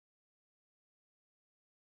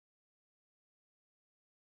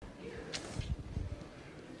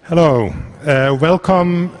Hello,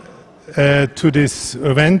 welcome to this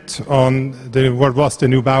event on what was the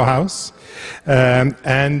new Bauhaus.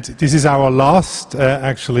 And this is our last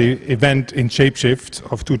actually event in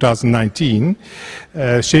Shapeshift of 2019.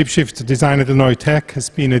 Shapeshift Design at Illinois Tech has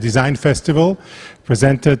been a design festival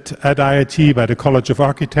presented at IIT by the College of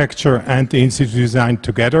Architecture and the Institute of Design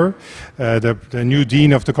together. The new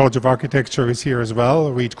Dean of the College of Architecture is here as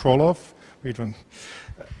well, Reed Kroloff.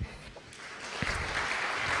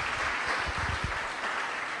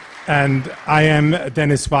 And I am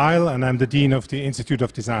Dennis Weil, and I'm the Dean of the Institute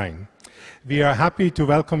of Design. We are happy to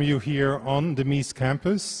welcome you here on the MDes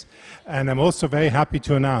campus, and I'm also very happy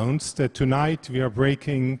to announce that tonight we are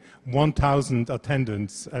breaking 1,000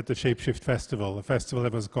 attendance at the Shapeshift Festival, a festival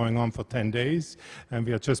that was going on for 10 days, and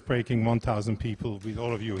we are just breaking 1,000 people with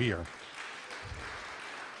all of you here.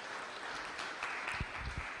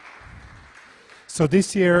 So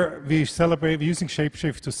this year we're using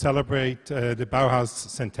Shapeshift to celebrate the Bauhaus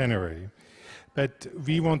centenary. But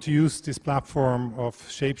we want to use this platform of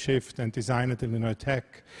Shapeshift and Design at Illinois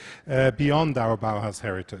Tech beyond our Bauhaus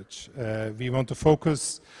heritage. We want to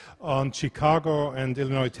focus on Chicago and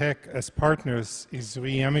Illinois Tech as partners is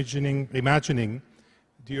reimagining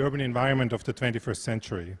the urban environment of the 21st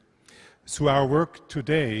century. Through our work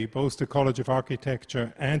today, both the College of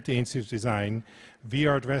Architecture and the Institute of Design, we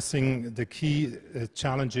are addressing the key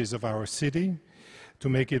challenges of our city to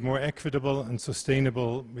make it more equitable and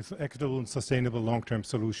sustainable, with equitable and sustainable long-term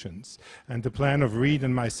solutions. And the plan of Reed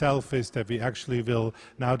and myself is that we actually will,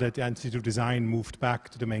 now that the Institute of Design moved back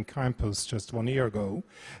to the main campus just 1 year ago,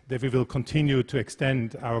 that we will continue to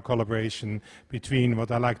extend our collaboration between what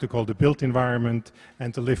I like to call the built environment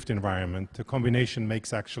and the lived environment. The combination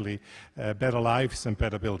makes actually better lives and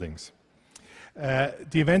better buildings.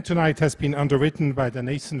 The event tonight has been underwritten by the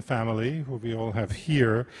Nathan family, who we all have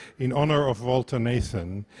here, in honor of Walter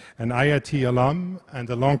Nathan, an IIT alum and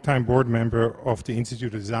a longtime board member of the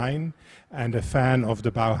Institute of Design and a fan of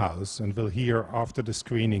the Bauhaus, and we'll hear after the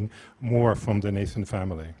screening more from the Nathan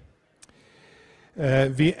family.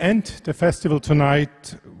 We end the festival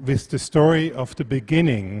tonight with the story of the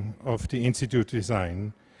beginning of the Institute of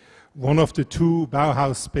Design, one of the two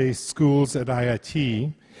Bauhaus-based schools at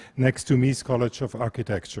IIT, next to MDes College of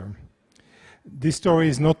Architecture. This story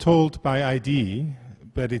is not told by ID,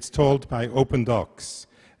 but it's told by Open Docs,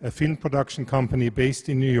 a film production company based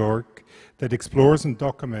in New York that explores and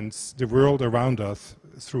documents the world around us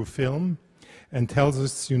through film and tells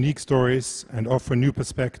us unique stories and offers new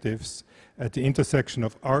perspectives at the intersection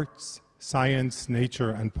of arts, science,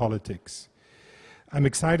 nature, and politics. I'm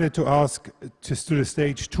excited to ask to the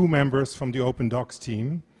stage two members from the Open Docs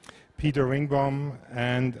team, Peter Ringbom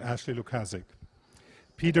and Ashley Lukasik.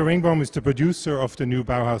 Peter Ringbom is the producer of the new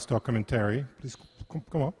Bauhaus documentary. Please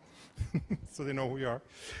come up, so they know who you are.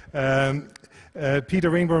 Peter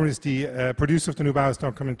Ringbom is the producer of the new Bauhaus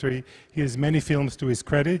documentary. He has many films to his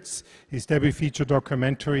credits. His debut feature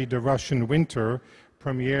documentary, The Russian Winter,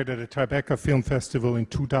 premiered at the Tribeca Film Festival in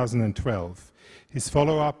 2012. His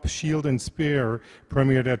follow-up, Shield and Spear,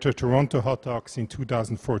 premiered at the Toronto Hot Docs in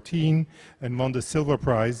 2014 and won the Silver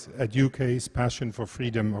Prize at UK's Passion for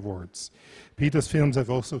Freedom Awards. Peter's films have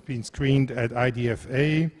also been screened at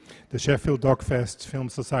IDFA, the Sheffield Dogfest Film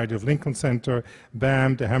Society of Lincoln Center,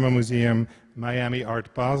 BAM, the Hammer Museum, Miami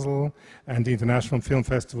Art Basel, and the International Film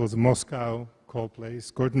Festivals of Moscow, cold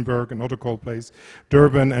place, Gothenburg, another cold place,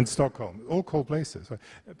 Durban and Stockholm, all cold places.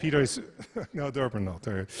 Peter is, no, Durban not.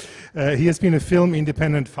 He has been a Film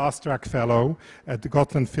Independent Fast Track Fellow at the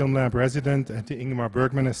Gotland Film Lab resident at the Ingmar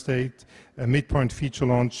Bergman Estate, a midpoint feature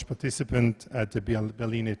launch participant at the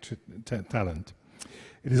Berliner Talent.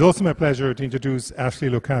 It is also my pleasure to introduce Ashley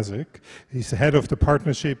Lukasik. He's the head of the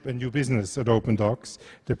partnership and new business at Open Docs,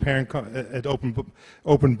 the parent at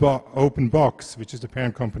Open Box, which is the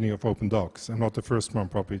parent company of Open Docs. I'm not the first one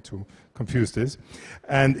probably to confuse this.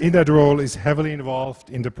 And in that role is heavily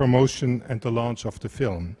involved in the promotion and the launch of the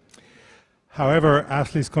film. However,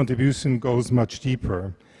 Ashley's contribution goes much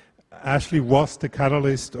deeper. Ashley was the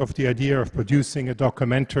catalyst of the idea of producing a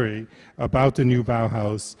documentary about the new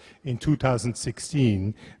Bauhaus in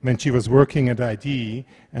 2016 when she was working at ID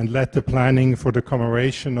and led the planning for the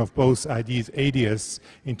commemoration of both ID's 80th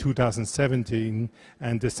in 2017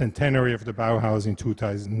 and the centenary of the Bauhaus in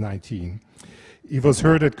 2019. It was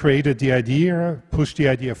her that created the idea, pushed the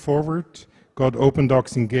idea forward, got Open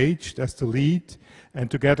Docs engaged as the lead, and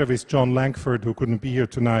together with John Langford, who couldn't be here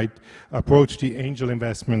tonight, approached the angel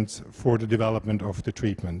investments for the development of the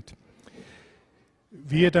treatment.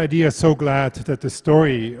 We at ID are so glad that the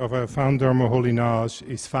story of our founder Moholy-Nagy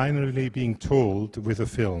is finally being told with a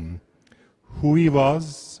film. Who he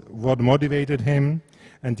was, what motivated him,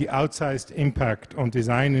 and the outsized impact on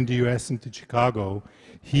design in the US and in Chicago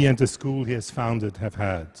he and the school he has founded have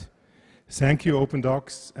had. Thank you, Open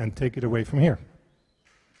Docs, and take it away from here.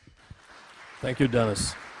 Thank you,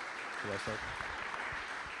 Dennis. What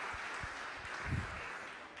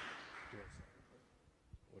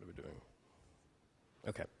are we doing?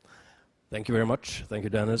 Okay. Thank you very much. Thank you,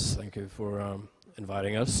 Dennis. Thank you for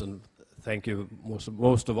inviting us, and thank you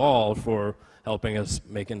most of all for helping us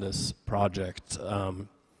making this project.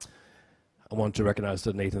 I want to recognize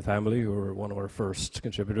the Nathan family, who were one of our first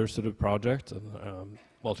contributors to the project. And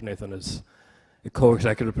Walter Nathan is a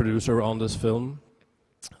co-executive producer on this film.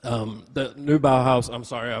 The New Bauhaus, I'm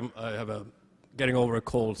sorry, I have getting over a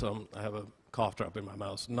cold, so I have a cough drop in my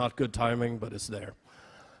mouth. Not good timing, but it's there.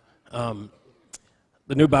 The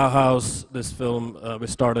New Bauhaus, this film, we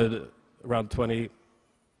started around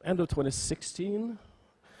end of 2016,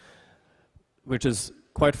 which is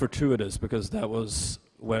quite fortuitous because that was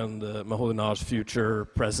when the Maholinage Future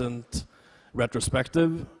Present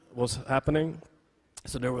retrospective was happening.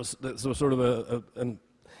 So there was sort of a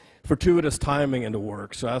fortuitous timing in the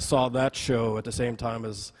work. So I saw that show at the same time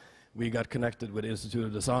as we got connected with Institute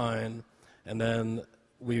of Design, and then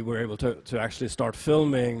we were able to actually start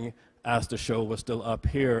filming as the show was still up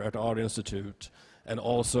here at the Art Institute and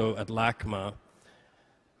also at LACMA.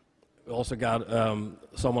 We also got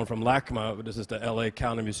someone from LACMA, this is the LA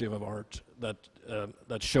County Museum of Art,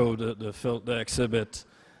 that showed the exhibit.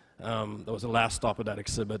 That was the last stop of that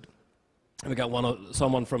exhibit. And we got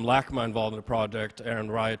someone from LACMA involved in the project, Aaron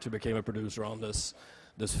Wright, who became a producer on this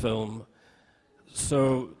film.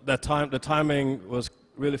 So the timing was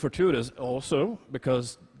really fortuitous also,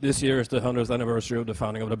 because this year is the 100th anniversary of the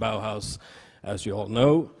founding of the Bauhaus, as you all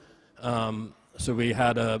know. So we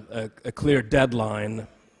had a clear deadline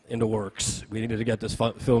in the works. We needed to get this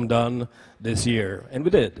film done this year, and we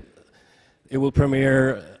did. It will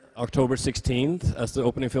premiere October 16th as the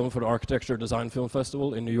opening film for the Architecture Design Film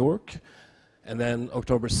Festival in New York, and then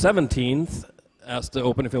October 17th as the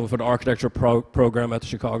opening film for the Architecture program at the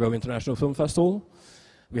Chicago International Film Festival.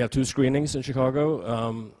 We have 2 screenings in Chicago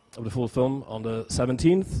of the full film on the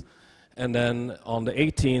 17th, and then on the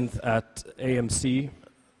 18th at AMC.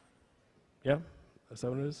 Yeah, is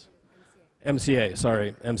that what it is? MCA,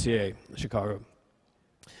 sorry, MCA, Chicago.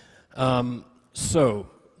 So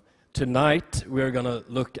tonight we're going to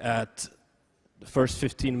look at the first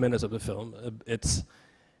 15 minutes of the film.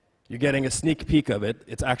 You're getting a sneak peek of it.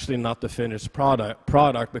 It's actually not the finished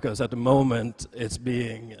product because at the moment it's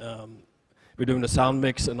being, we're doing the sound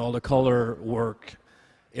mix and all the color work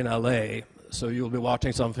in LA. So you'll be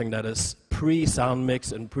watching something that is pre-sound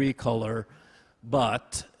mix and pre-color,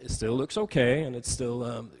 but it still looks okay, and it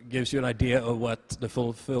still gives you an idea of what the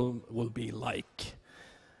full film will be like.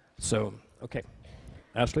 So, okay.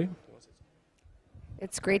 Ashley?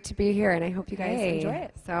 It's great to be here, and I hope you guys enjoy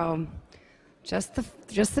it. So, just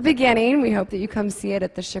the beginning. We hope that you come see it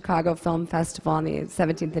at the Chicago Film Festival on the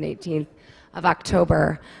 17th and 18th of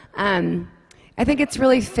October. I think it's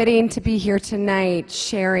really fitting to be here tonight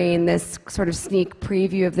sharing this sort of sneak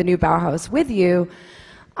preview of the New Bauhaus with you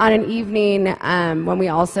on an evening when we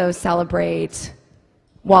also celebrate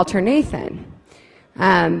Walter Nathan.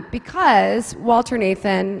 Because Walter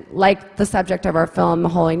Nathan, like the subject of our film,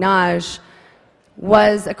 Maholinage,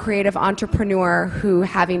 was a creative entrepreneur who,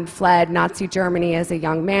 having fled Nazi Germany as a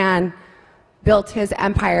young man, built his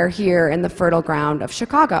empire here in the fertile ground of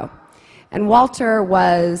Chicago. And Walter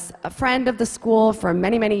was a friend of the school for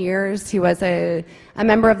many, many years. He was a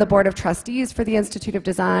member of the Board of Trustees for the Institute of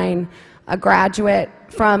Design, a graduate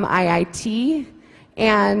from IIT,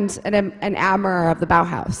 and an admirer of the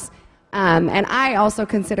Bauhaus. And I also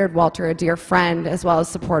considered Walter a dear friend as well as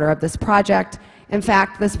supporter of this project. In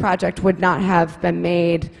fact, this project would not have been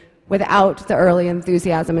made without the early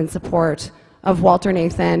enthusiasm and support of Walter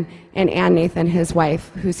Nathan and Ann Nathan, his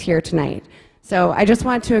wife, who's here tonight. So I just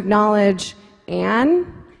want to acknowledge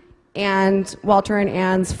Ann and Walter and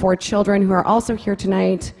Ann's 4 children who are also here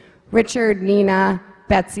tonight, Richard, Nina,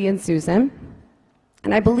 Betsy, and Susan.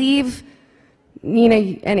 And I believe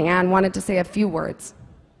Nina and Ann wanted to say a few words.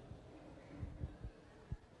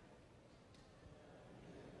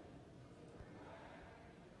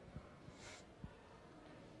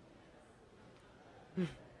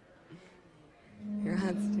 You're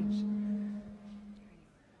on stage.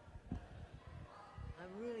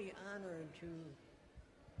 I'm really honored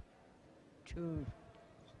to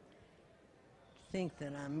think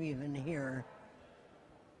that I'm even here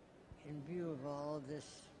in view of all of this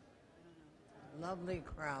lovely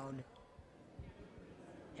crowd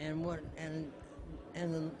and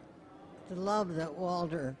the love that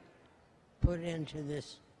Walter put into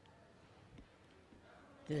this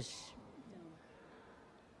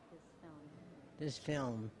this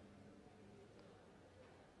film.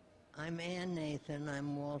 I'm Ann Nathan.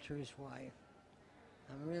 I'm Walter's wife.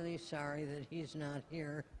 I'm really sorry that he's not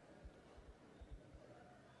here.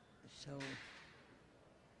 So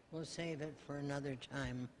we'll save it for another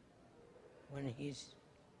time when he's,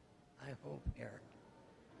 I hope, here.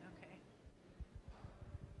 Okay.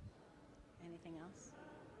 Anything else?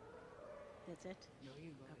 That's it? No,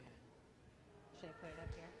 you go ahead. Should I put it up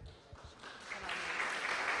here?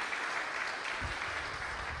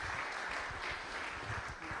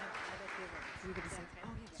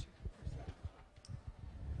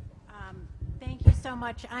 Thank you so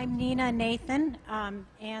much. I'm Nina Nathan,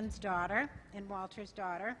 Ann's daughter and Walter's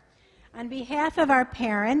daughter. On behalf of our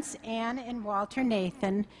parents, Ann and Walter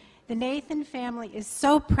Nathan, the Nathan family is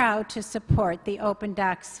so proud to support the Open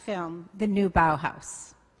Docs film, The New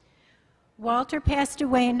Bauhaus. Walter passed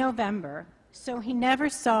away in November, so he never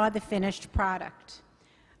saw the finished product.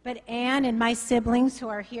 But Ann and my siblings who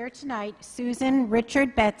are here tonight, Susan,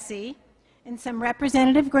 Richard, Betsy, and some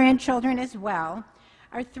representative grandchildren as well,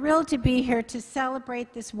 are thrilled to be here to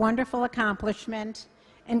celebrate this wonderful accomplishment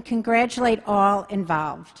and congratulate all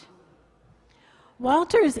involved.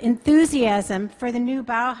 Walter's enthusiasm for the new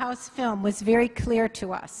Bauhaus film was very clear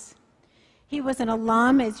to us. He was an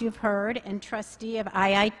alum, as you've heard, and trustee of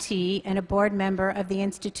IIT and a board member of the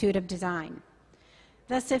Institute of Design.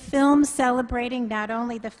 Thus, a film celebrating not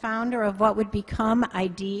only the founder of what would become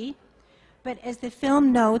ID, but as the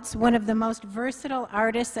film notes, one of the most versatile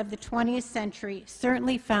artists of the 20th century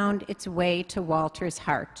certainly found its way to Walter's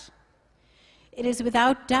heart. It is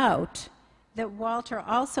without doubt that Walter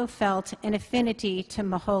also felt an affinity to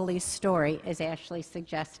Moholy's story, as Ashley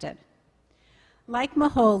suggested. Like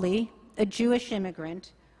Moholy, a Jewish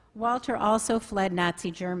immigrant, Walter also fled Nazi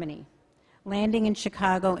Germany, landing in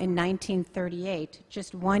Chicago in 1938,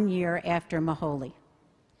 just 1 year after Moholy.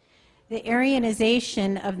 The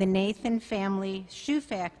Aryanization of the Nathan family shoe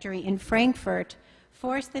factory in Frankfurt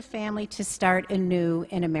forced the family to start anew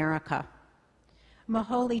in America.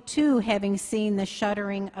 Moholy, too, having seen the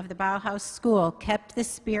shuttering of the Bauhaus School, kept the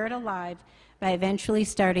spirit alive by eventually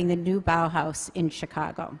starting the new Bauhaus in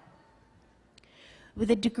Chicago.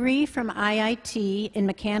 With a degree from IIT in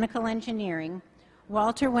mechanical engineering,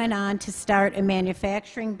 Walter went on to start a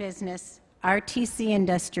manufacturing business, RTC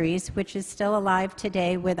Industries, which is still alive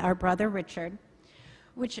today with our brother Richard,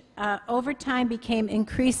 which over time became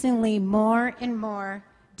increasingly more and more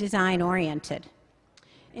design-oriented.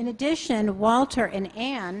 In addition, Walter and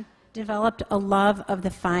Ann developed a love of the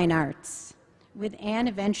fine arts, with Ann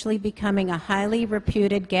eventually becoming a highly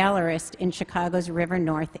reputed gallerist in Chicago's River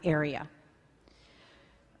North area.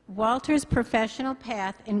 Walter's professional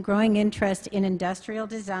path and growing interest in industrial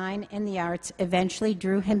design and the arts eventually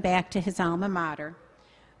drew him back to his alma mater,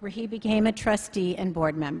 where he became a trustee and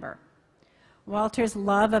board member. Walter's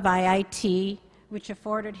love of IIT, which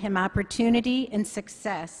afforded him opportunity and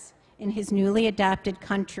success in his newly adopted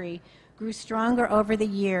country, grew stronger over the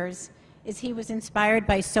years as he was inspired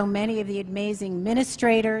by so many of the amazing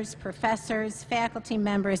administrators, professors, faculty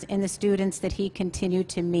members, and the students that he continued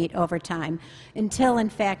to meet over time, until, in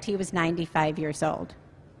fact, he was 95 years old.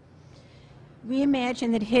 We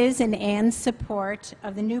imagine that his and Ann's support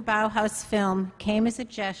of the new Bauhaus film came as a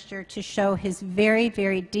gesture to show his very,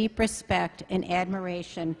 very deep respect and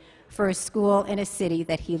admiration for a school and a city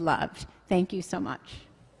that he loved. Thank you so much.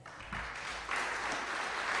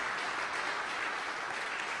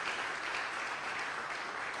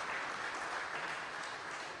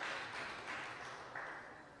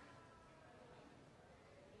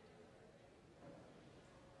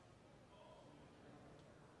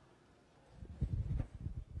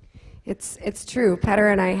 It's true. Petter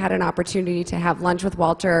and I had an opportunity to have lunch with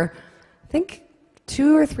Walter, I think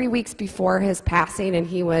 2 or 3 weeks before his passing, and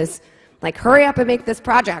he was like, hurry up and make this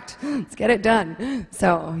project. Let's get it done.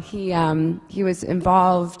 So he was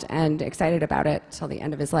involved and excited about it till the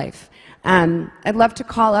end of his life. I'd love to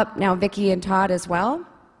call up now Vicki and Todd as well.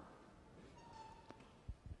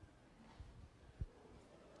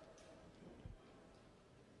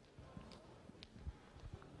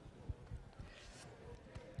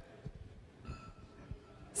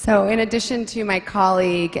 So in addition to my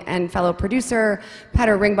colleague and fellow producer,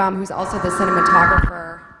 Petter Ringbom, who's also the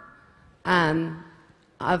cinematographer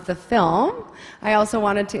of the film, I also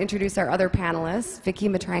wanted to introduce our other panelists, Vicki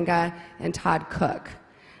Matranga and Todd Cooke.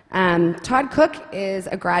 Todd Cooke is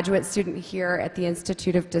a student here at the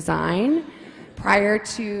Institute of Design. Prior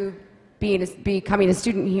to becoming a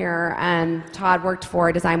student here, Todd worked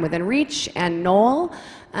for Design Within Reach and Knoll,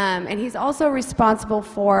 And he's also responsible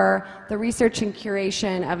for the research and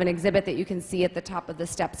curation of an exhibit that you can see at the top of the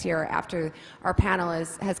steps here after our panel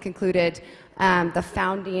has concluded, the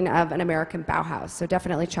founding of an American Bauhaus. So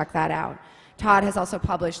definitely check that out. Todd has also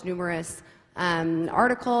published numerous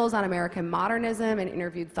articles on American modernism and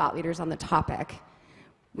interviewed thought leaders on the topic.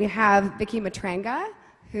 We have Vicki Matranga,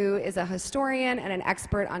 who is a historian and an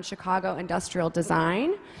expert on Chicago industrial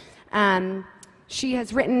design. She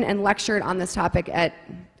has written and lectured on this topic at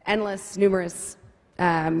numerous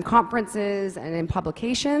conferences and in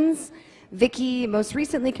publications. Vicki most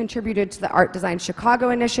recently contributed to the Art Design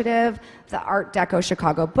Chicago Initiative, the Art Deco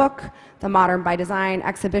Chicago book, the Modern by Design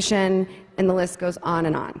exhibition, and the list goes on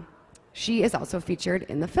and on. She is also featured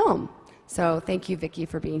in the film. So thank you, Vicki,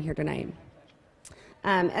 for being here tonight.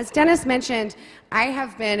 As Dennis mentioned, I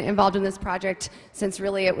have been involved in this project since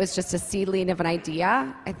really it was just a seedling of an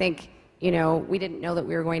idea. I think, you know, we didn't know that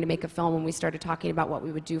we were going to make a film when we started talking about what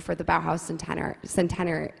we would do for the Bauhaus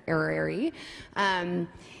centenary.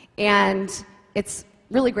 And it's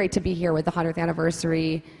really great to be here with the 100th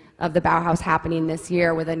anniversary of the Bauhaus happening this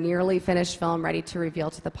year with a nearly finished film ready to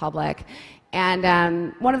reveal to the public.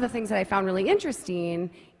 And one of the things that I found really interesting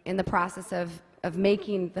in the process of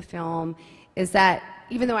making the film is that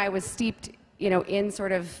even though I was steeped, you know, in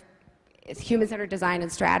sort of human-centered design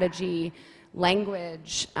and strategy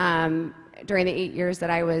language during the 8 years that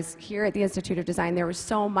I was here at the Institute of Design, there was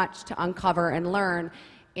so much to uncover and learn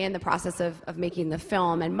in the process of making the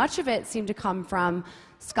film. And much of it seemed to come from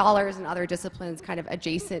scholars and other disciplines kind of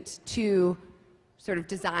adjacent to sort of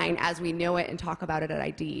design as we know it and talk about it at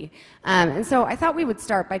ID. And so I thought we would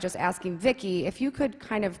start by just asking Vicki if you could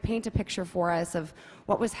kind of paint a picture for us of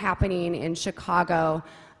what was happening in Chicago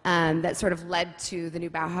that sort of led to the new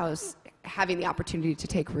Bauhaus having the opportunity to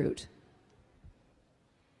take root.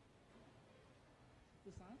 Is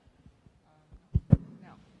this on?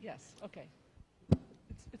 No. Yes. Okay.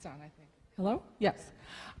 It's on, I think. Hello? Yes.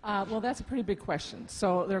 Well, that's a pretty big question.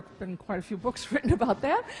 So there have been quite a few books written about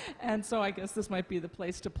that, and so I guess this might be the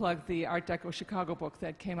place to plug the Art Deco Chicago book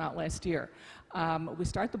that came out last year. We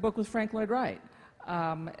start the book with Frank Lloyd Wright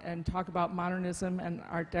and talk about modernism and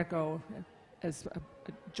Art Deco as a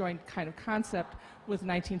joint kind of concept with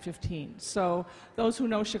 1915. So those who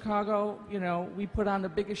know Chicago, you know, we put on the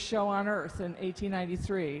biggest show on earth in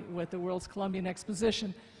 1893 with the World's Columbian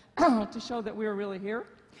Exposition to show that we were really here,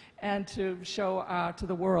 and to show to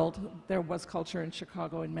the world there was culture in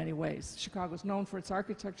Chicago in many ways. Chicago is known for its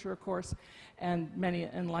architecture, of course, and many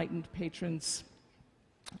enlightened patrons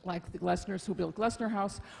like the Glessners who built Glessner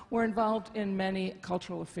House were involved in many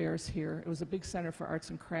cultural affairs here. It was a big center for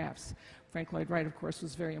arts and crafts. Frank Lloyd Wright, of course,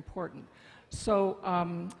 was very important. So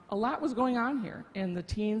a lot was going on here in the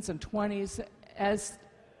teens and 20s as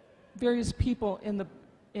various people in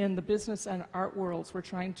the business and art worlds were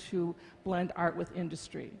trying to blend art with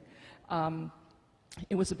industry.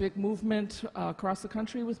 It was a big movement across the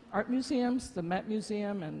country with art museums. The Met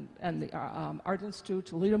Museum and the Art Institute,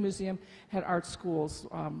 Toledo Museum had art schools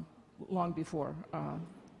long before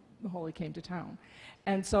Holy came to town.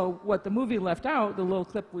 And so what the movie left out, the little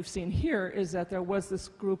clip we've seen here, is that there was this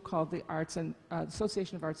group called the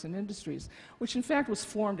Association of Arts and Industries, which in fact was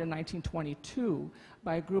formed in 1922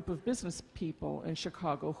 by a group of business people in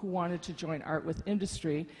Chicago who wanted to join art with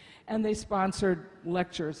industry, and they sponsored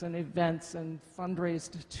lectures and events and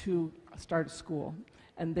fundraised to start a school.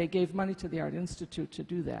 And they gave money to the Art Institute to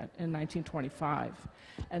do that in 1925.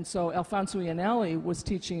 And so Alfonso Iannelli was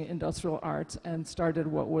teaching industrial arts and started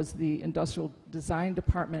what was the Industrial Design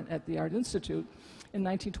Department at the Art Institute in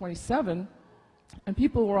 1927. And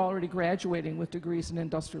people were already graduating with degrees in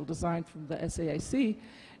industrial design from the SAIC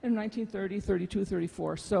in 1930, 32,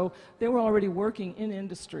 34. So they were already working in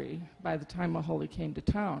industry by the time Macaulay came to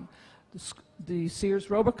town. The Sears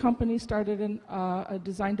Roebuck Company started a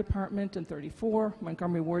design department in 34,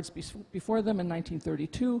 Montgomery Ward's before them in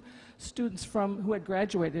 1932. Students who had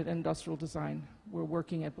graduated in industrial design were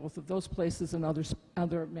working at both of those places and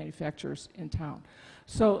other manufacturers in town.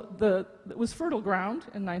 So it was fertile ground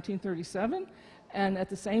in 1937, and at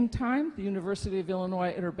the same time, the University of Illinois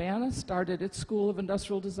at Urbana started its School of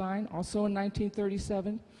Industrial Design, also in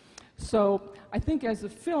 1937. So I think as the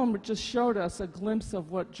film just showed us a glimpse of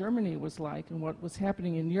what Germany was like and what was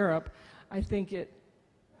happening in Europe, I think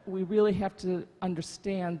we really have to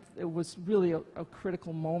understand it was really a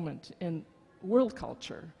critical moment in world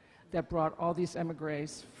culture that brought all these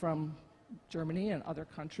emigres from Germany and other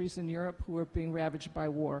countries in Europe who were being ravaged by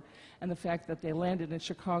war. And the fact that they landed in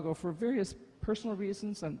Chicago for various personal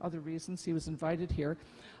reasons and other reasons. He was invited here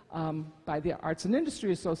by the Arts and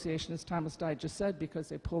Industry Association, as Thomas Dye just said, because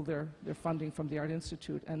they pulled their funding from the Art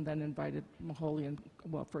Institute and then invited Moholy and,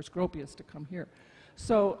 well, first Gropius to come here.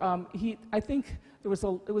 So I think it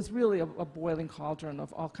was really a boiling cauldron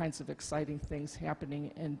of all kinds of exciting things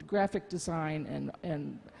happening in graphic design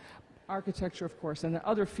and architecture, of course, and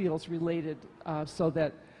other fields related, so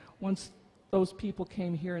that once those people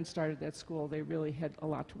came here and started that school, they really had a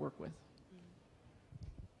lot to work with.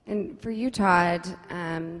 And for you, Todd,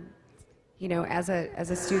 you know, as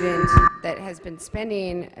a student that has been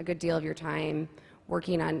spending a good deal of your time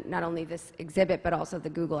working on not only this exhibit, but also the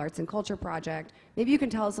Google Arts and Culture Project, maybe you can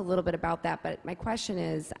tell us a little bit about that. But my question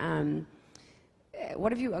is,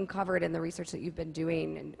 what have you uncovered in the research that you've been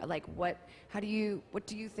doing? And like, what do you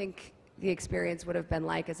think the experience would have been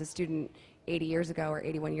like as a student 80 years ago or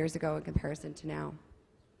 81 years ago in comparison to now?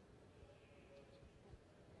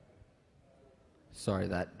 Sorry,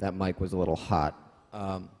 that mic was a little hot.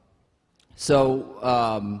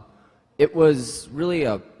 It was really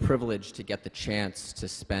a privilege to get the chance to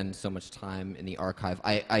spend so much time in the archive.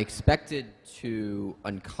 I expected to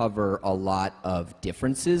uncover a lot of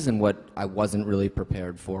differences, and what I wasn't really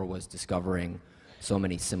prepared for was discovering so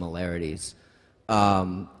many similarities.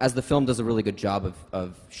 As the film does a really good job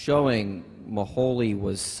of showing, Moholy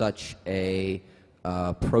was such a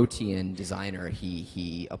protean designer.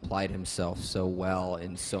 He applied himself so well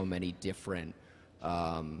in so many different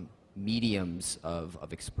mediums of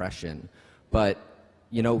expression. But,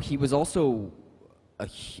 you know, he was also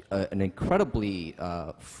an incredibly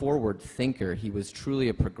forward thinker. He was truly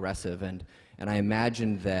a progressive, and I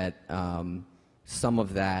imagine that some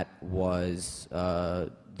of that was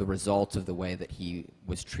the result of the way that he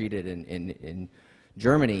was treated in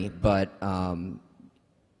Germany, but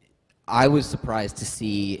I was surprised to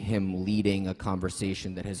see him leading a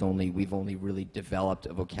conversation that we've only really developed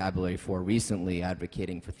a vocabulary for recently,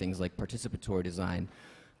 advocating for things like participatory design,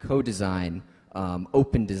 co-design,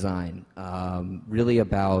 open design, really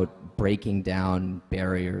about breaking down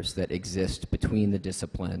barriers that exist between the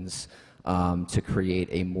disciplines to create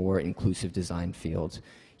a more inclusive design field.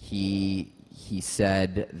 He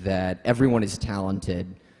said that everyone is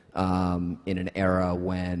talented in an era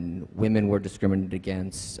when women were discriminated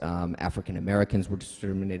against, African Americans were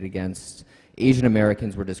discriminated against, Asian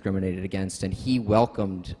Americans were discriminated against, and he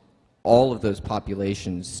welcomed all of those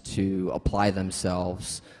populations to apply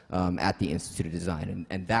themselves at the Institute of Design.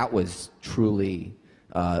 And that was truly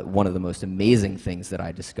one of the most amazing things that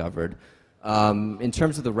I discovered. In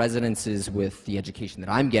terms of the resonances with the education that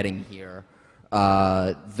I'm getting here,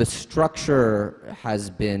 the structure has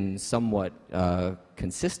been somewhat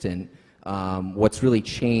consistent. What's really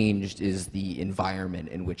changed is the environment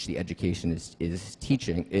in which the education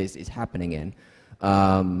is happening in.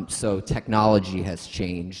 So technology has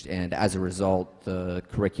changed, and as a result, the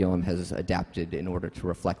curriculum has adapted in order to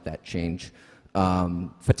reflect that change.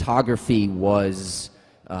 Photography was,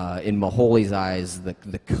 in Moholy's eyes,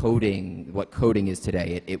 the coding, what coding is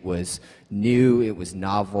today. It was new, it was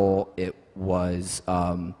novel, it was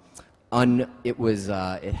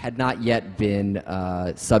it had not yet been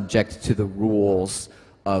subject to the rules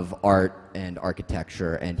of art and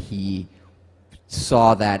architecture, and he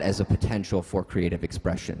saw that as a potential for creative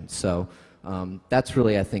expression. So that's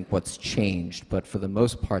really, I think, what's changed. But for the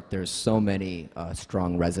most part, there's so many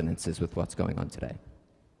strong resonances with what's going on today.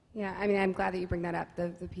 Yeah, I mean, I'm glad that you bring that up,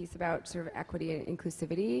 the piece about sort of equity and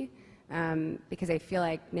inclusivity, because I feel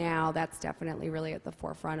like now that's definitely really at the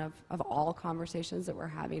forefront of all conversations that we're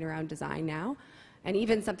having around design now, and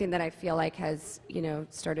even something that I feel like has, you know,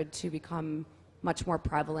 started to become much more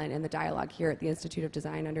prevalent in the dialogue here at the Institute of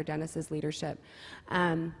Design under Dennis's leadership.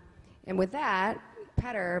 And with that,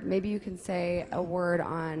 Petter, maybe you can say a word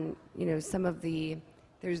on, you know, some of the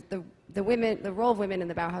role of women in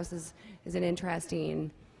the Bauhaus is an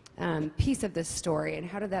interesting piece of this story, and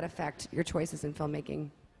how did that affect your choices in filmmaking?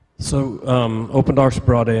 So Open Docs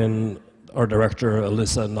brought in our director,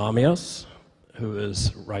 Alyssa Namias, who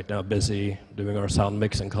is right now busy doing our sound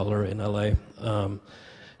mix and color in LA.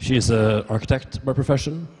 She is an architect by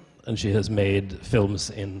profession, and she has made films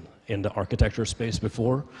in the architecture space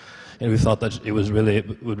before. And we thought that it would be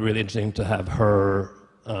really interesting to have her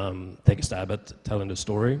take a stab at telling the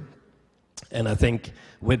story. And I think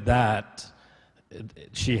with that,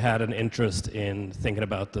 she had an interest in thinking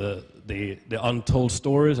about the untold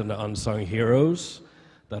stories and the unsung heroes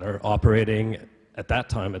that are operating, at that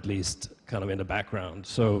time at least, kind of in the background.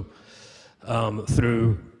 So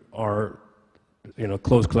through our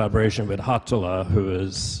close collaboration with Hattola, who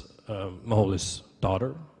is Maholi's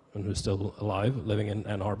daughter, and who's still alive, living in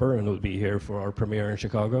Ann Arbor, and will be here for our premiere in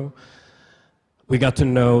Chicago. We got to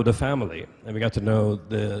know the family, and we got to know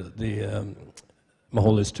the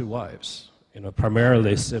Maholi's two wives. You know,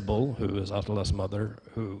 primarily Sybil, who is Attila's mother,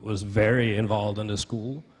 who was very involved in the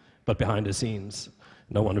school, but behind the scenes.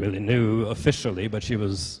 No one really knew officially, but she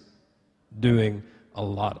was doing a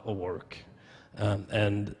lot of work.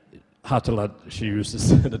 And Attila, she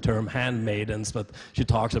uses the term handmaidens, but she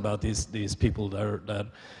talks about these people that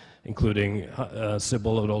including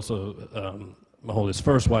Sybil, but also Maholi's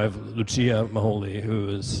first wife, Lucia Maholi, who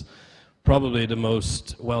is probably the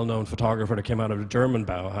most well-known photographer that came out of the German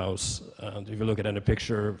Bauhaus. And if you look at any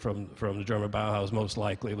picture from the German Bauhaus, most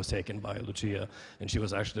likely it was taken by Lucia, and she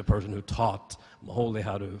was actually the person who taught Maholi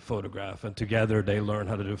how to photograph, and together they learned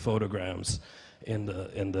how to do photograms in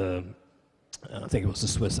the I think it was the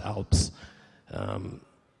Swiss Alps.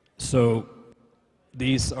 So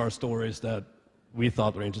these are stories that we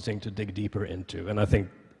thought were interesting to dig deeper into, and I think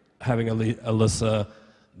having Alyssa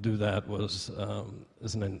do that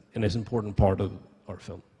is an important part of our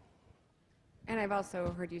film. And I've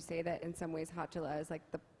also heard you say that in some ways Attila is like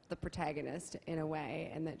the protagonist in a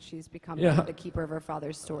way, and that she's become the keeper of her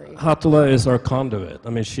father's story. Attila is our conduit. I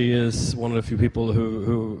mean, she is one of the few people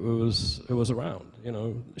who was around. You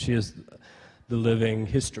know, she is the living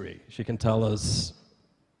history. She can tell us,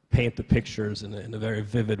 paint the pictures in a very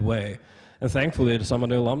vivid way. And thankfully, some of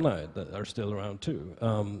the alumni that are still around too.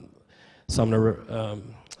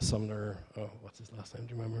 Sumner, what's his last name?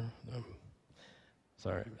 Do you remember?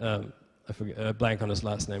 Sorry, I forget. Blank on his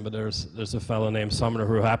last name. But there's a fellow named Sumner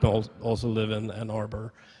who happened also live in Ann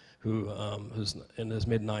Arbor, who's in his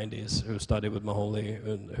mid-90s, who studied with Maholi,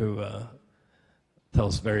 and who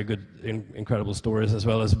tells very good, incredible stories, as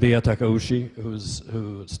well as Bea Takeuchi,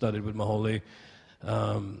 who studied with Maholi,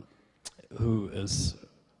 who is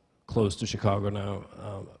close to Chicago now,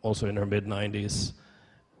 also in her mid-90s.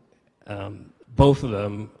 Both of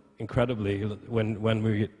them, incredibly, when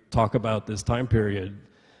we talk about this time period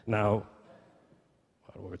now,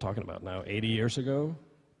 what we're talking about now, 80 years ago,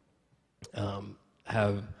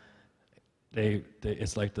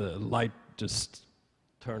 it's like the light just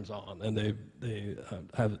turns on, and they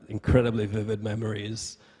have incredibly vivid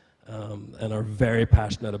memories, and are very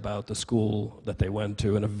passionate about the school that they went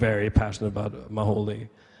to, and are very passionate about Maholi.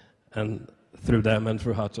 And through them and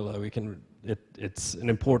through Attila, it's an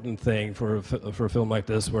important thing for a film like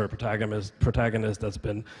this, where a protagonist that's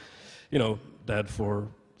been, you know, dead for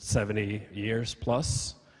 70 years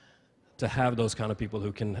plus, to have those kind of people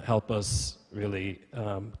who can help us really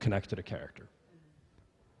connect to the character.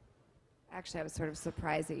 Actually, I was sort of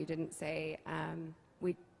surprised that you didn't say,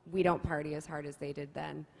 we don't party as hard as they did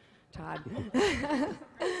then, Todd.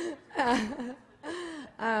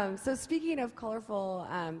 So speaking of colorful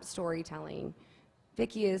storytelling,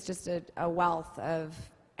 Vicki is just a wealth of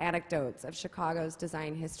anecdotes of Chicago's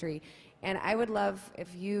design history. And I would love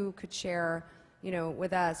if you could share, you know,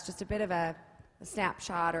 with us just a bit of a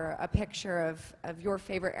snapshot or a picture of your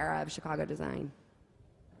favorite era of Chicago design.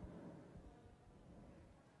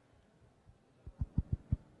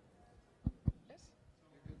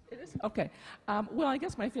 Okay. Well, I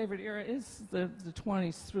guess my favorite era is the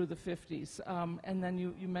 20s through the 50s. And then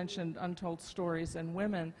you mentioned untold stories and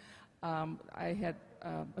women. I had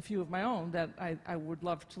a few of my own that I would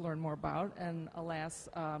love to learn more about. And alas,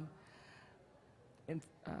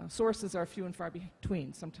 sources are few and far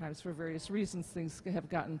between. Sometimes for various reasons things have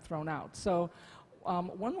gotten thrown out. So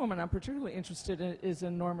one woman I'm particularly interested in is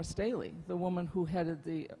Norma Staley, the woman who headed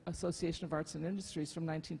the Association of Arts and Industries from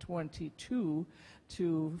 1922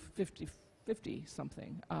 to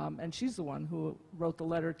 50-something. And she's the one who wrote the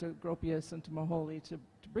letter to Gropius and to Maholi to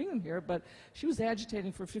bring them here, but she was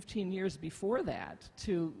agitating for 15 years before that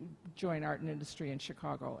to join art and industry in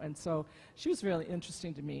Chicago. And so she was really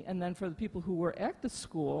interesting to me. And then for the people who were at the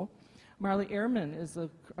school, Marley Ehrman is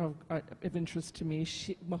of interest to me.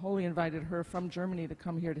 Maholi invited her from Germany to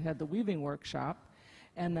come here to head the weaving workshop,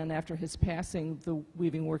 and then after his passing, the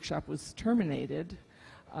weaving workshop was terminated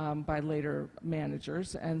by later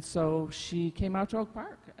managers, and so she came out to Oak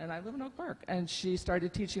Park, and I live in Oak Park, and she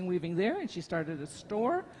started teaching weaving there, and she started a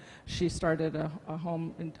store. She started a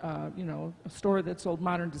home, a store that sold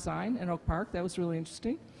modern design in Oak Park. That was really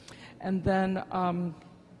interesting. And then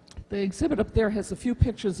the exhibit up there has a few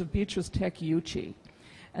pictures of Beatrice Takeuchi,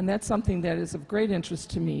 and that's something that is of great interest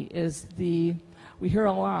to me. We hear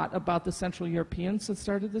a lot about the Central Europeans that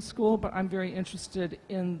started the school, but I'm very interested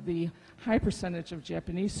in the high percentage of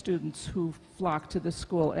Japanese students who flocked to the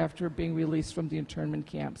school after being released from the internment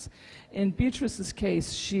camps. In Beatrice's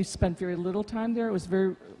case, she spent very little time there. It was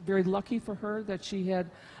very, very lucky for her that she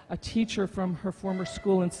had a teacher from her former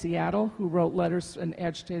school in Seattle who wrote letters and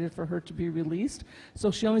agitated for her to be released.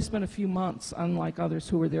 So she only spent a few months, unlike others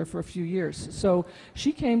who were there for a few years. So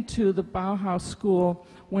she came to the Bauhaus School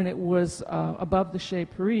when it was above the Chez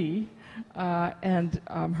Paris, and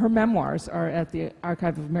her memoirs are at the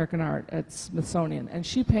Archive of American Art at Smithsonian. And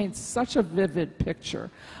she paints such a vivid picture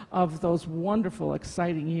of those wonderful,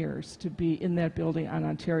 exciting years to be in that building on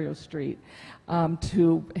Ontario Street,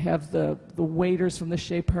 to have the waiters from the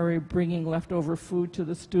Chez Paris bringing leftover food to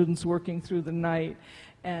the students working through the night,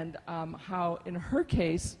 and how, in her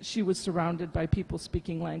case, she was surrounded by people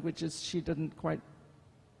speaking languages she didn't quite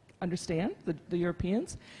understand, the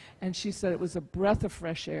Europeans, and she said it was a breath of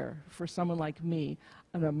fresh air for someone like me,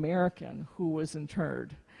 an American who was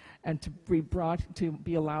interned, and to be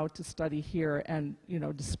be allowed to study here and, you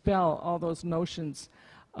know, dispel all those notions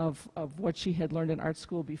of what she had learned in art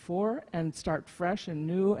school before and start fresh and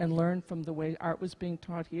new and learn from the way art was being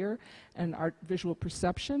taught here and art visual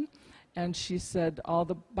perception. And she said all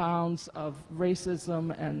the bounds of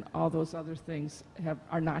racism and all those other things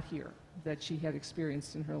are not here that she had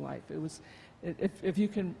experienced in her life. It was, if you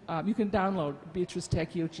can download Beatrice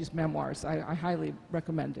Takeuchi's memoirs. I highly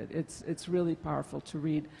recommend it. It's really powerful to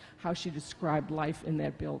read how she described life in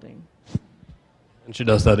that building. And she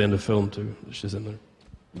does that in the film too. She's in there.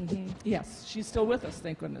 Mm-hmm. Yes, she's still with us,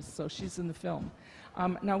 thank goodness. So she's in the film.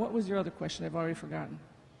 Now, what was your other question? I've already forgotten.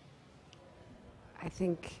 I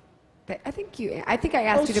think I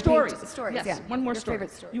asked you to stories. paint stories. Yes, yeah. one more Your story.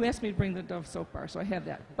 favorite story. You asked me to bring the Dove soap bar, so I have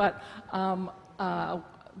that. But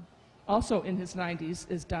also in his 90s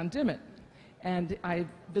is Don Dimmitt. And I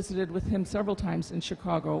visited with him several times in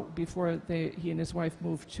Chicago before he and his wife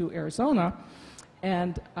moved to Arizona.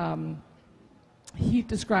 And he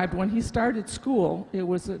described when he started school, it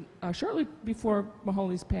was shortly before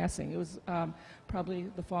Mahoney's passing. It was probably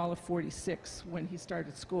the fall of '46 when he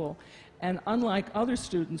started school. And unlike other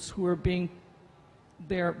students who were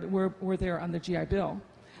there on the GI Bill,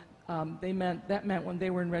 that meant when they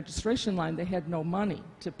were in registration line, they had no money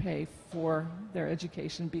to pay for their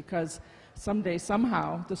education because someday,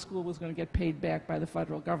 somehow, the school was going to get paid back by the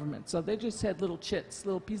federal government. So they just had little chits,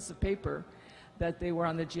 little pieces of paper that they were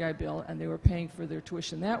on the GI Bill, and they were paying for their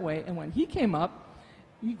tuition that way. And when he came up,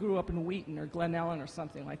 he grew up in Wheaton or Glen Ellen or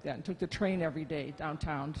something like that, and took the train every day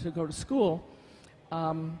downtown to go to school,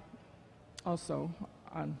 also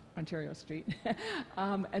on Ontario Street.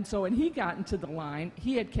 And so when he got into the line,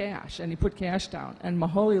 he had cash, and he put cash down. And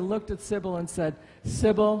Mahoney looked at Sybil and said,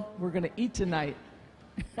 "Sybil, we're going to eat tonight."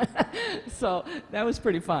 So that was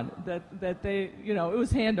pretty fun, that they, you know, it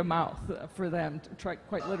was hand to mouth for them, to try,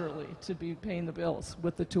 quite literally, to be paying the bills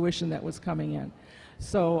with the tuition that was coming in.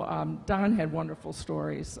 So Don had wonderful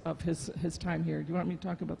stories of his time here. Do you want me to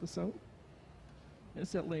talk about the soap?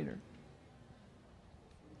 Is it later?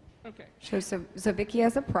 Okay. So Vicki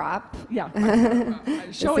has a prop. Yeah.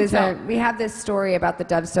 Show and tell. We have this story about the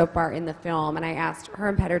Dove soap bar in the film, and I asked her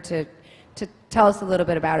and Petter to tell us a little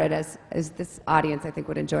bit about it, as this audience, I think,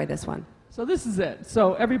 would enjoy this one. So this is it.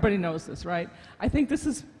 So everybody knows this, right? I think this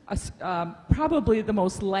is probably the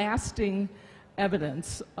most lasting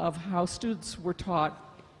evidence of how students were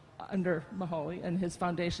taught under Mahoney and his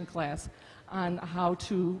foundation class on how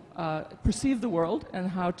to perceive the world and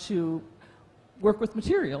how to work with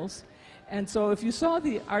materials. And so if you saw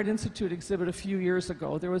the Art Institute exhibit a few years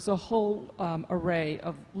ago, there was a whole array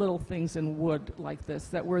of little things in wood like this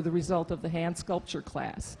that were the result of the hand sculpture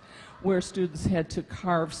class, where students had to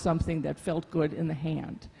carve something that felt good in the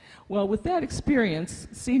hand. Well, with that experience,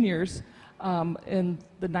 seniors in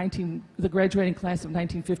the graduating class of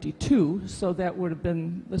 1952, so that would have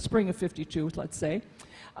been the spring of '52, let's say,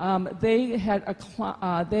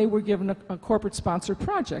 they were given a corporate-sponsored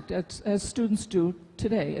project, as students do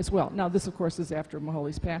today as well. Now, this, of course, is after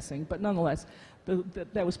Mahoney's passing, but nonetheless,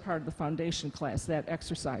 that was part of the foundation class, that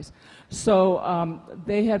exercise. So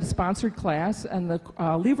they had a sponsored class, and the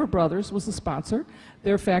Lever Brothers was the sponsor.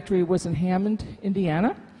 Their factory was in Hammond,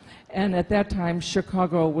 Indiana, and at that time,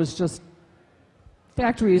 Chicago was just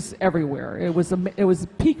factories everywhere. It was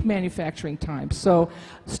peak manufacturing time, so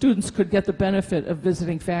students could get the benefit of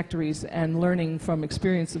visiting factories and learning from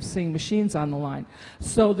experience of seeing machines on the line.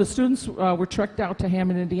 So the students were trekked out to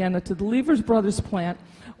Hammond, Indiana, to the Lever Brothers plant,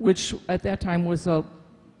 which at that time was the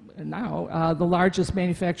largest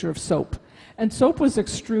manufacturer of soap. And soap was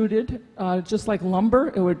extruded just like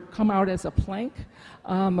lumber. It would come out as a plank.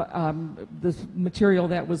 The material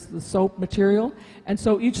that was the soap material, and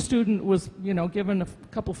so each student was, given a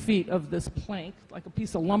couple feet of this plank, like a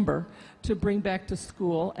piece of lumber, to bring back to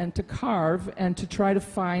school and to carve and to try to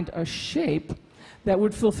find a shape that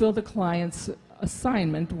would fulfill the client's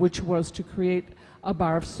assignment, which was to create a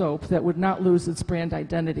bar of soap that would not lose its brand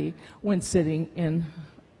identity when sitting in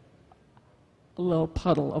a little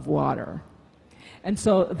puddle of water. And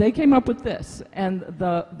so they came up with this, and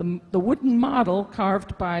the wooden model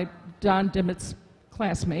carved by Don Dimmitt's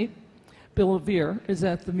classmate, Bill Levere, is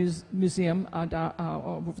at the museum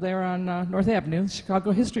over there on North Avenue, the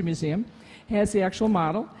Chicago History Museum. Has the actual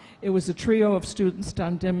model. It was a trio of students,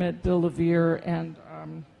 Don Dimmitt, Bill Levere, and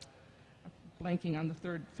blanking on the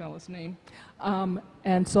third fellow's name.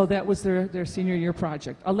 And so that was their senior year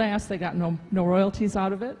project. Alas, they got no royalties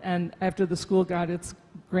out of it, and after the school got its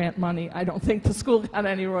grant money, I don't think the school got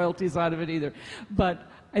any royalties out of it either. But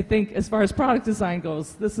I think as far as product design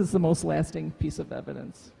goes, this is the most lasting piece of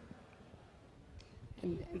evidence.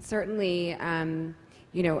 And certainly,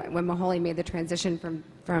 you know, when Moholy made the transition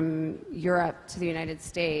from Europe to the United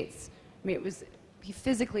States, I mean, he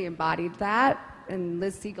physically embodied that, and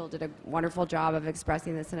Liz Siegel did a wonderful job of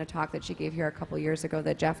expressing this in a talk that she gave here a couple years ago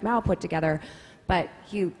that Jeff Mao put together. But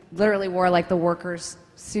he literally wore like the worker's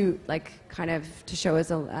suit, like kind of to show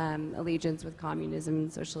his allegiance with communism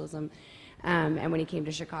and socialism. And when he came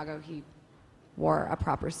to Chicago, he wore a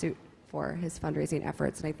proper suit for his fundraising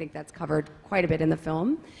efforts, and I think that's covered quite a bit in the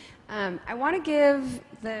film. I want to give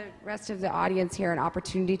the rest of the audience here an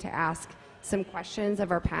opportunity to ask some questions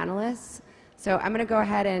of our panelists. So I'm going to go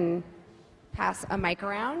ahead and pass a mic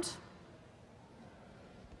around.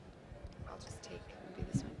 I'll just take maybe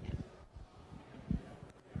this one. Yeah.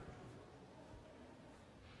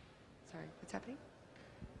 Sorry, what's happening?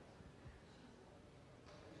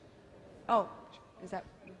 Oh, is that?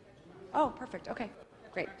 Oh, perfect. Okay,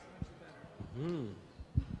 great. I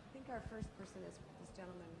think our first person is this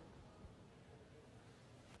gentleman.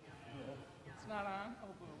 It's not on? Oh,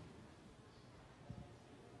 boom.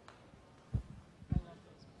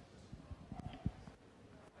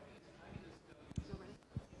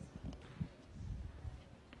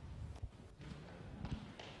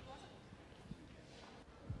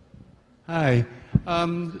 Hi.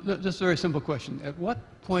 Just a very simple question. At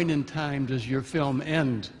what point in time does your film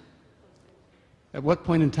end? At what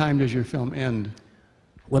point in time does your film end?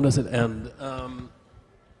 When does it end?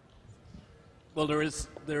 Well, there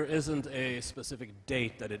isn't a specific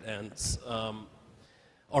date that it ends.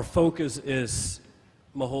 Our focus is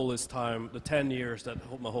Moholy's time, the 10 years that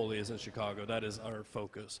Moholy is in Chicago. That is our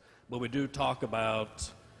focus. But we do talk about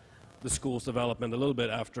the school's development a little bit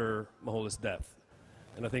after Moholy's death.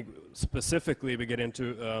 And I think specifically we get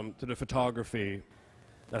into to the photography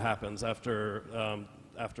that happens after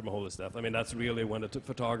Moholy's death. I mean, that's really when the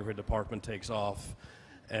photography department takes off,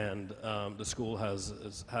 and the school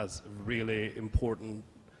has really important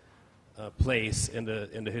place in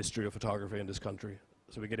the history of photography in this country.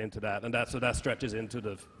 So we get into that, and that stretches into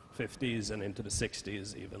the 50s and into the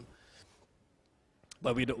 60s even.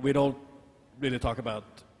 But we don't really talk about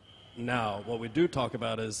now. What we do talk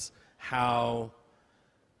about is how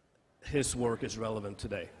his work is relevant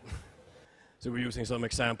today. So we're using some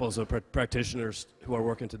examples of practitioners who are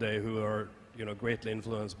working today who are, you know, greatly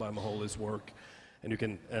influenced by Moholy's work,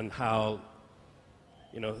 and how,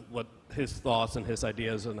 you know, what his thoughts and his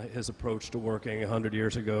ideas and his approach to working 100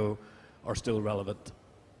 years ago are still relevant.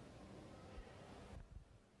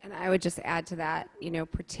 And I would just add to that, you know,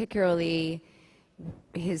 particularly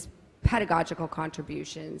his pedagogical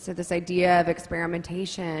contribution. So this idea of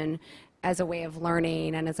experimentation as a way of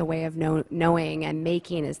learning and as a way of knowing and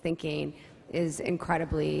making his thinking is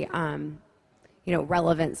incredibly, you know,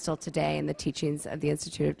 relevant still today in the teachings of the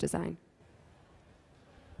Institute of Design.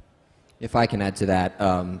 If I can add to that,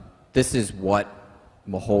 this is what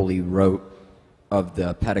Moholy wrote of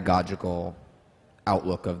the pedagogical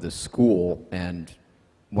outlook of the school, and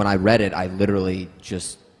when I read it, I literally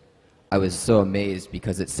I was so amazed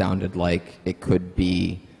because it sounded like it could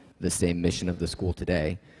be the same mission of the school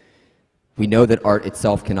today. We know that art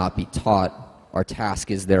itself cannot be taught. Our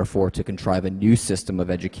task is therefore to contrive a new system of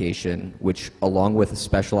education which, along with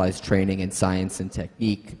specialized training in science and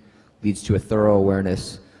technique, leads to a thorough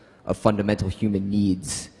awareness of fundamental human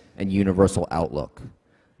needs and universal outlook.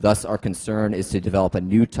 Thus, our concern is to develop a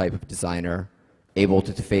new type of designer able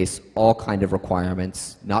to face all kinds of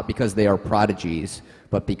requirements, not because they are prodigies,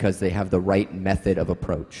 but because they have the right method of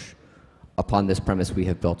approach. Upon this premise, we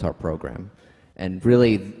have built our program. And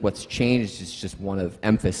really, what's changed is just one of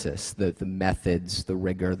emphasis. The methods, the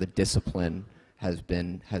rigor, the discipline has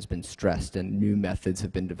been stressed, and new methods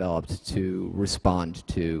have been developed to respond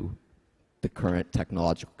to the current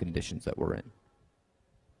technological conditions that we're in.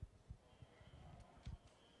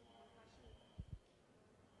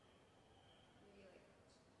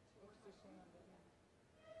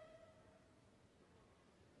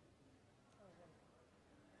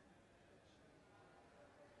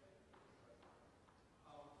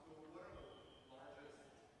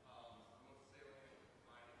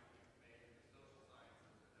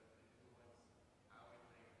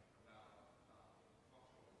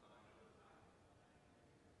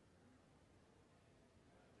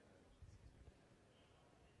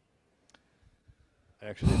 I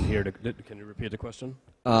actually didn't hear. Can you repeat the question?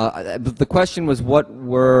 The question was, what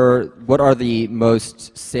are the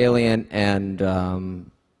most salient and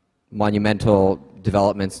monumental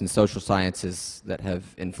developments in social sciences that have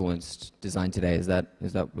influenced design today? Was that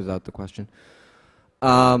the question?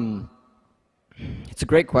 It's a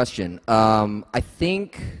great question. I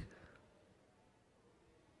think.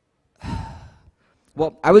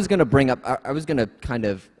 Well, I was going to bring up. I was going to kind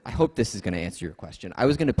of. I hope this is going to answer your question. I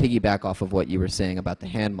was going to piggyback off of what you were saying about the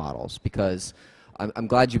hand models, because I'm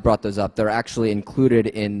glad you brought those up. They're actually included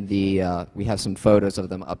in the. We have some photos of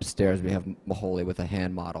them upstairs. We have Maholi with a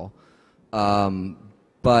hand model,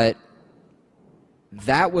 but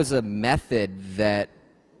that was a method that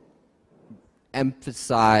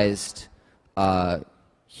emphasized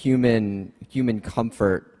human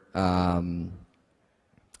comfort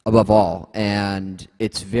above all, and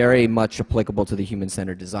it's very much applicable to the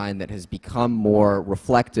human-centered design that has become more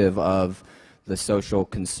reflective of the social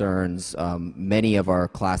concerns. Many of our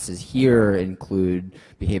classes here include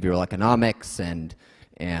behavioral economics, and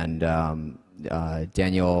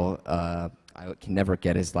Daniel, I can never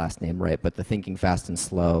get his last name right, but the Thinking Fast and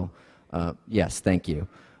Slow. Yes, thank you.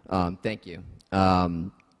 Thank you.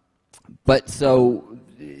 But so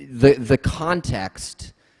the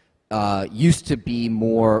context used to be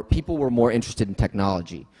more, people were more interested in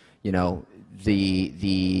technology. You know,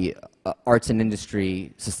 the Arts and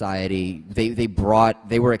Industry Society, they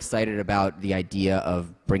were excited about the idea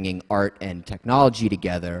of bringing art and technology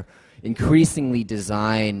together. Increasingly,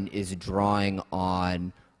 design is drawing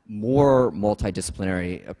on more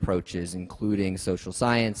multidisciplinary approaches, including social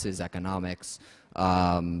sciences, economics,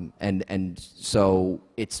 and so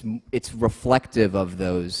it's reflective of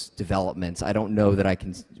those developments. I don't know that I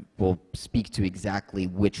will speak to exactly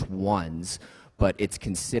which ones, but it's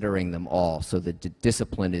considering them all. So the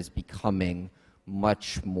discipline is becoming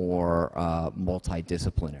much more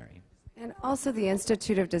multidisciplinary. And also the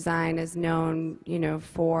Institute of Design is known, you know,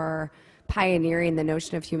 for pioneering the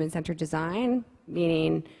notion of human-centered design,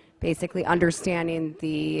 meaning basically understanding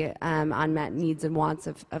the unmet needs and wants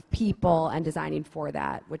of people and designing for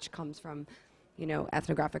that, which comes from, you know,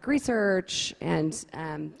 ethnographic research and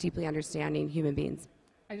deeply understanding human beings.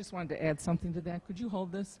 I just wanted to add something to that. Could you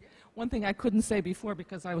hold this? One thing I couldn't say before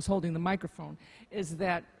because I was holding the microphone is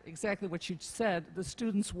that exactly what you said, the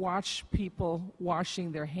students watch people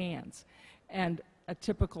washing their hands. And a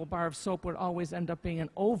typical bar of soap would always end up being an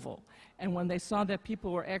oval. And when they saw that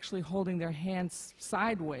people were actually holding their hands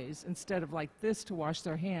sideways instead of like this to wash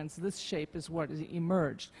their hands, this shape is what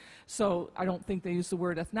emerged. So I don't think they used the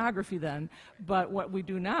word ethnography then, but what we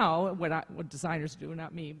do now, what designers do,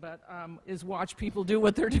 not me, but is watch people do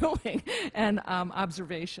what they're doing. And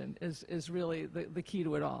observation is really the key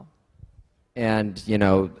to it all. And, you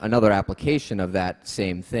know, another application of that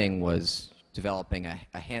same thing was developing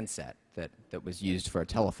a handset that was used for a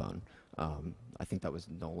telephone. I think that was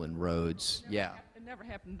Nolan Rhodes. Yeah. It never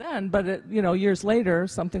happened then, but it, you know, years later,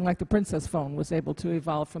 something like the Princess phone was able to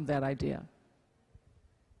evolve from that idea.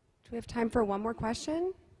 Do we have time for one more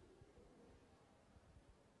question?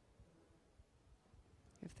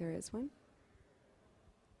 If there is one.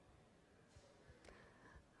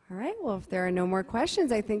 All right, well, if there are no more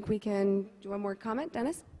questions, I think we can do one more comment.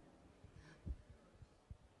 Dennis?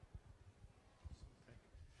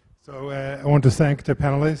 So I want to thank the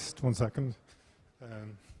panelists. 1 second.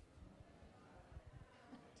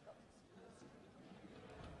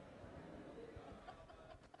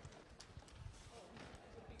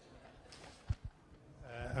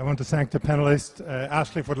 I want to thank the panelists,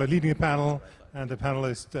 Ashley for leading the panel, and the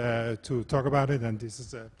panelists to talk about it. And this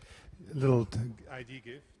is a little ID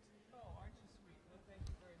gift. Oh, aren't you sweet? Well, thank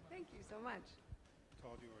you very much. Thank you so much.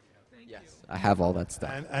 Todd, you already have. Thank you. I have all that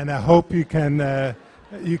stuff. And I hope you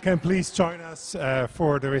can please join us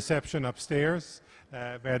for the reception upstairs,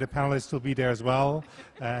 where the panelists will be there as well,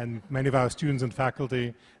 and many of our students and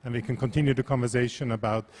faculty, and we can continue the conversation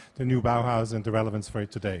about the new Bauhaus and the relevance for it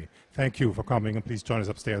today. Thank you for coming, and please join us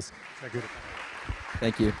upstairs.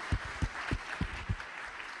 Thank you.